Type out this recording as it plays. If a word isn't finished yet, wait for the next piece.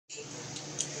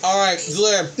Alright,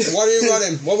 Zlair, what are you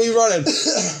running? What were you running?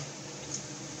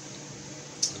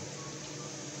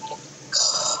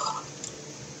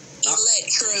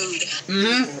 Electrode.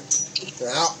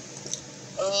 Yeah.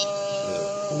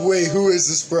 Wait, who is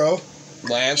this, bro?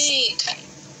 Lance.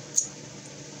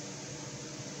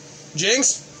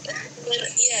 Jinx?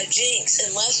 Yeah, Jinx.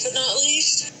 And last but not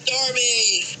least,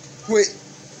 Darby. Wait,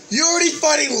 you already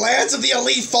fighting Lance of the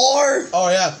Elite Four? Oh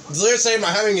yeah, Zlair saying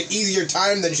I'm having an easier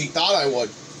time than she thought I would.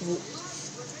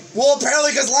 Well,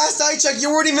 apparently, because last I checked,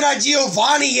 you weren't even at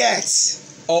Giovanni yet.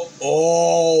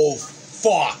 Oh,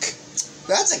 fuck.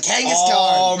 That's a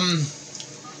Kangaskhan.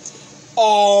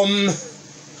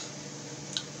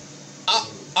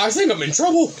 I think I'm in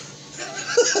trouble.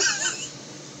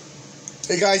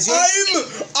 Hey guys,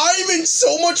 I'm in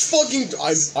so much fucking.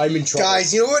 I'm in trouble.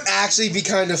 Guys, you know what would actually be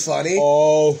kind of funny?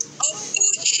 Oh.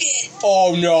 Oh shit.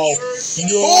 Oh no.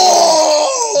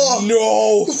 No.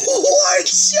 No. What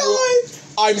shot?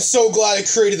 I'm so glad I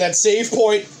created that save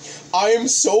point. I am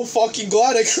so fucking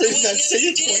glad I created that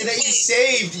save point. And that you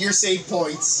saved your save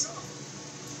points.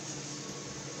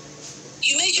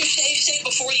 You made your save state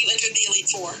before you entered the Elite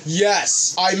Four.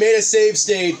 Yes, I made a save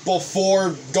state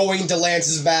before going to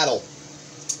Lance's battle.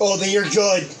 Oh, then you're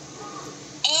good.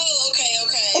 Oh,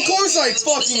 okay. Of course I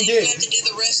fucking did. You have to do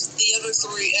the rest of the other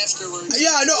three afterwards.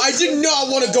 Yeah, no, I did not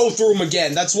want to go through them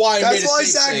again. That's why I made a save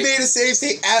Zach state. made a save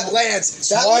state at Lance.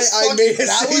 That was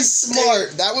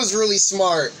smart. That was really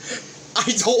smart.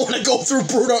 I don't want to go through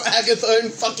Bruno, Agatha,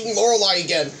 and fucking Lorelai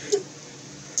again.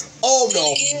 Oh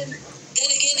no. Then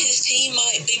again, his team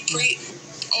might be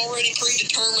already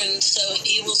predetermined, so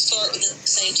he will start with the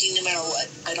same team no matter what.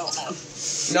 I don't know.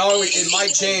 No, it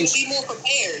might change. Be more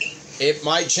prepared. It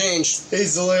might change. Hey,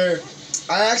 Zlair,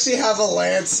 I actually have a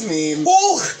Lance meme.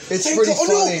 Oh! It's pretty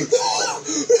funny.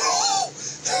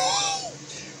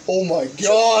 Oh my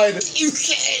god. You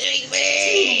kidding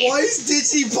me? Dude, why is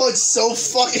Digipunch so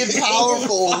fucking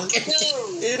powerful?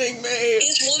 Kidding me?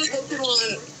 His one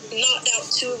Pokemon knocked out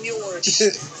two of yours.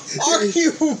 Are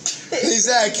you Hey,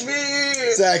 Zach.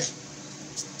 me? Zach.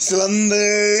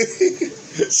 Slumber.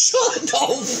 Shut the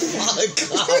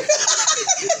fuck up.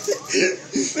 It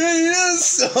is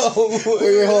so Wait,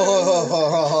 weird.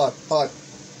 hold.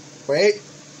 Wait.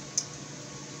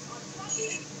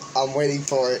 I'm waiting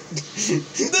for it.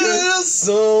 There's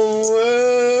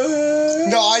somewhere.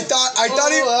 No, I thought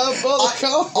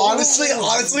honestly, Oh.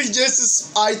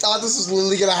 I thought this was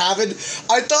literally gonna happen.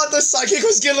 I thought the psychic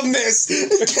was gonna miss.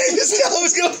 Kangaskhan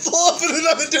was gonna fall up in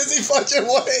another Digipunch and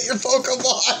one hit your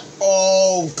Pokemon.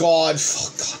 Oh god,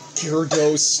 fuck god,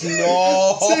 Gyarados,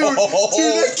 no.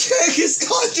 Dude, the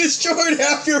Kangaskhan destroyed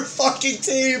half your fucking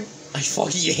team. I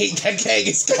fucking hate that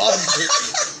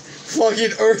Kangaskhan.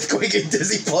 Fucking Earthquake and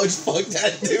Digipunch, fuck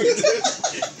that dude.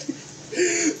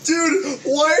 Dude,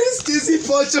 why is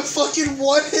Digipunch a fucking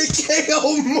one-hit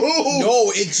KO move?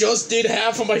 No, it just did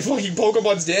half of my fucking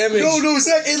Pokemon's damage. No,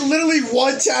 Zach, it literally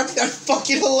one-tapped that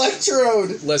fucking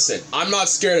Electrode. Listen, I'm not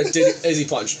scared of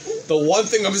Digipunch. The one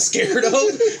thing I'm scared of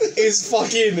is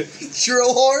fucking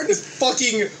Drillhorn?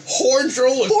 fucking Horn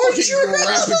Drill and fucking Drill.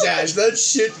 Rapidash. That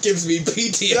shit gives me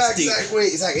PTSD.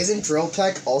 Zach, isn't Drill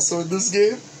Peck also in this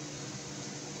game?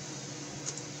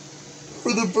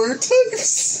 For the bird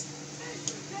types?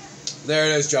 There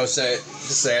it is, Joe. Say it.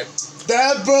 Just say it.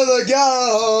 That brother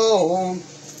gone.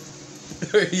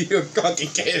 Are you fucking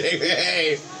kidding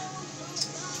me?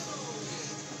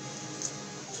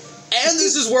 And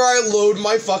this is where I load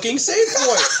my fucking save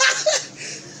point.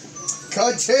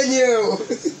 Continue.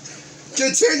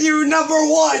 Continue number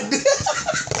one.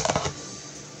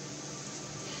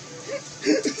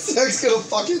 Zach's gonna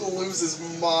fucking lose his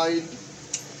mind.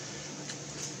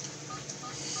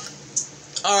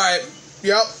 Alright.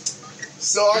 Yep.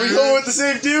 So are we going with the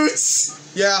same dudes?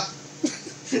 Yeah.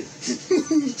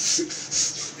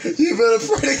 You better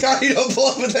pray to God you don't blow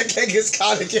up with that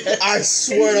Kangaskhan again. I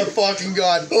swear to fucking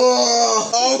God.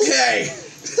 Oh. Okay.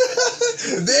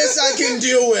 This I can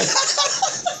deal with.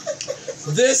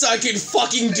 This I can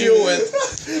fucking deal with.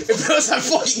 If it was that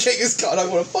fucking Kangaskhan, I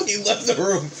would have fucking left the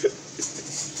room.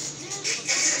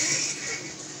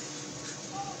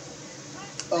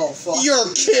 Oh, fuck.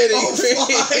 You're kidding me.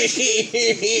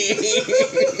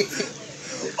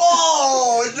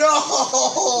 Oh,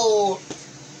 no.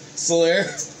 Slayer.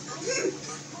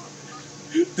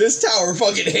 This tower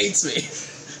fucking hates me.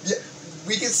 Yeah,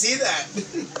 we can see that.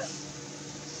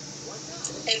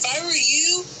 If I were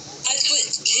you, I'd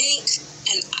switch Jinx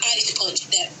and Ice Punch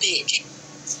that bitch.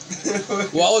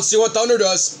 Well, let's see what Thunder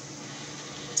does.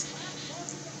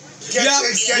 Get Yup,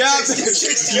 Jinx, get yup, Jinx, get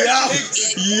Jinx, get yup,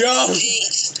 Jinx.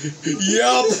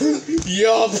 yup, Jinx. yup,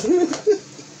 yup.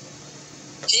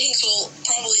 Jinx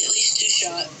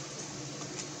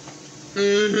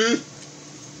Mm-hmm.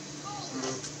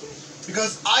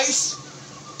 Because ice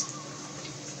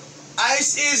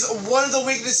is one of the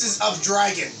weaknesses of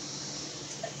dragon.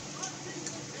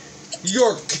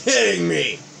 You're kidding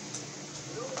me.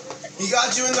 He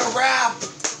got you in the wrap.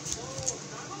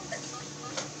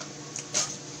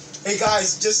 Hey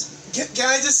guys, can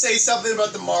I just say something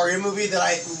about the Mario movie that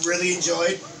I really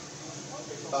enjoyed?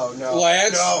 Oh no.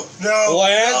 Lance? No.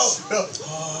 Lance? No.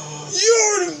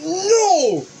 You're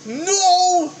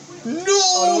no.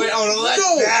 Oh wait,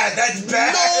 that's bad. That's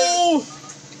bad. No.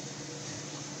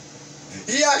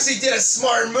 He actually did a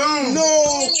smart move.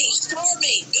 No.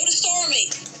 Stormy. Go to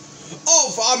Stormy.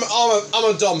 Oh, I'm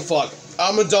a dumb fuck.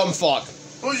 I'm a dumb fuck.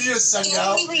 What did you just say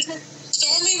now?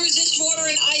 Stormy resists water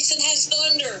and ice and has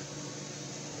thunder.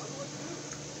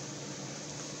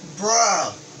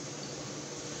 Bruh.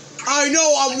 I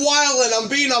know I'm wildin'. I'm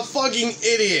being a fucking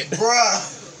idiot.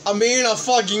 Bruh. I'm being a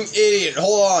fucking idiot.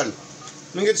 Hold on.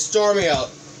 Let me get Stormy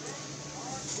out.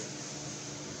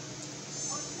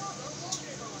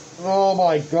 Oh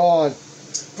my god.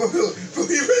 Bro, you better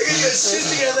get your shit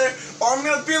together, or I'm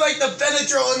gonna be like the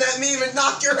Benadryl in that meme and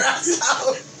knock your ass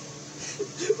out.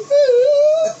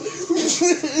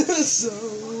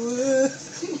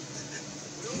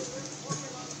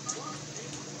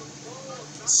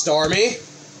 Stormy,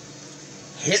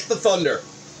 hit the thunder.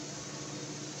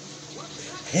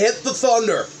 Hit the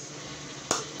thunder.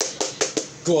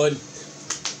 Good.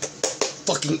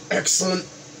 Fucking excellent.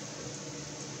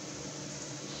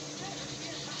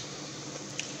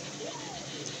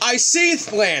 I see,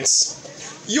 Lance.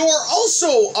 You're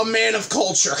also a man of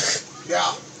culture.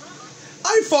 Yeah.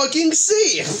 I fucking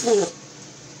see.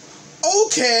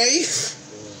 Okay.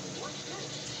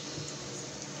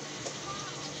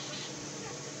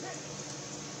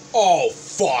 Oh,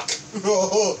 fuck.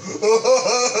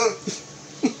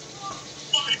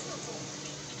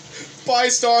 Bye,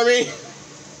 Stormy.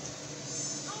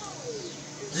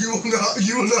 You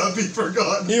will not be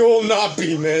forgotten. You will not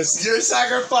be missed. Your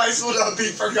sacrifice will not be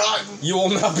forgotten. You will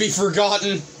not be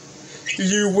forgotten.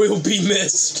 You will be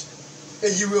missed.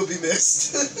 And you will be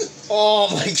missed. Oh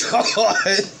my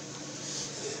god.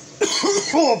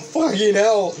 Oh, fucking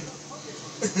hell.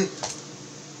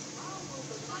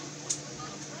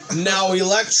 Now,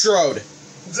 Electrode.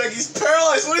 It's like he's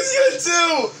paralyzed. What is he gonna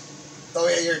do? Oh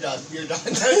yeah, you're done. You're done.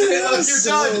 You're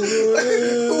done.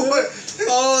 What?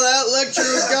 Oh, that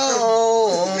Electrode's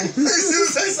gone. As soon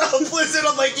as I saw Blizzard,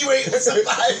 I'm like, you ain't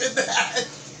surviving that.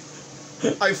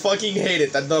 I fucking hate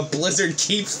it that the Blizzard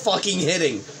keeps fucking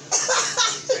hitting.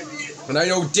 And I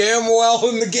know damn well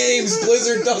in the games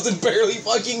Blizzard doesn't barely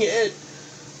fucking hit.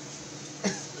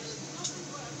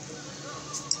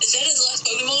 Is that his last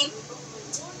Pokemon?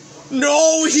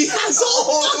 No, he has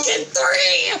all fucking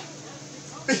 3!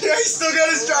 Yeah, he still got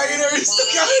his Dragonair. He still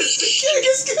got his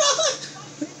Genghis.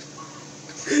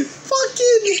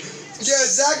 Fucking Yeah,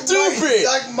 Zach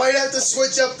might have to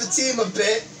switch up the team a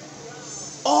bit.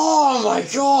 Oh my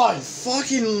god,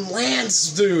 fucking Lance,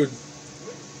 dude.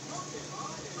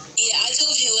 Yeah, I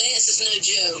told you Lance is no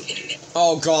joke.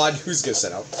 Oh god, who's gonna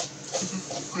set out?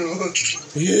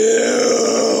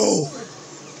 You!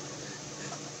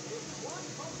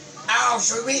 Oh,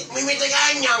 should we meet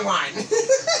again, young one?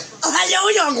 Oh, hello,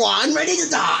 young one, ready to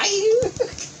die?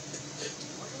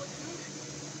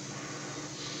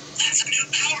 That's a new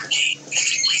power game. You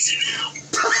can place it now.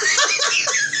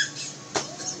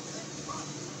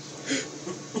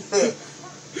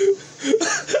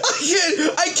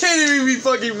 I can't even be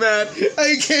fucking mad.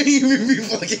 I can't even be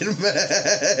fucking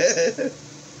mad.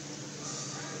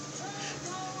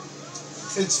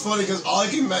 It's funny because all I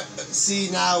can see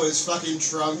now is fucking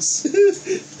Trunks.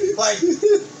 Like, in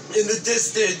the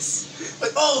distance.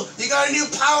 Like, oh, you got a new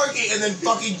power game. And then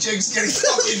fucking Jig's getting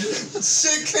fucking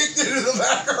shit kicked into the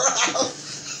background.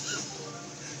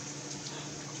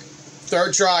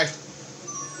 Third try.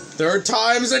 Third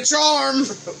time's a charm.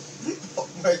 Oh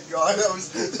my god, that was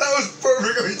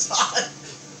perfectly timed.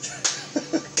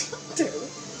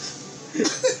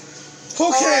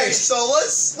 Okay. Alright, so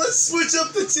let's switch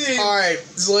up the team. Alright,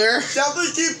 Zlair.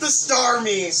 Definitely keep the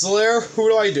Starmie. Zlair, who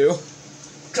do I do?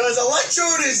 Because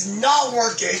Electrode is not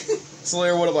working.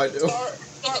 Zlair, what do I do?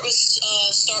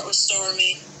 Start with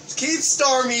Stormy. Keep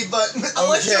Starmie, but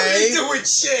Electrode ain't doing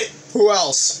shit. Who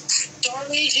else?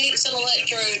 Stormy, Jinx, and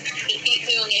Electrode. Just keep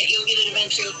doing it. You'll get it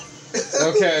eventually.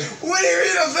 Okay. What do you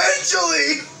mean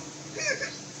eventually?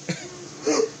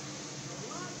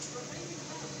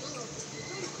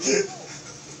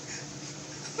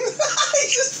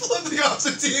 He's just flipping off the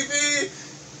TV.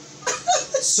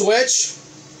 Switch.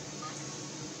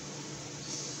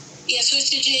 Yeah, switch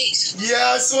to Jinx.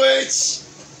 Yeah, switch.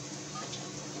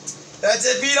 That's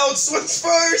it, Vito swings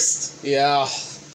first! Yeah.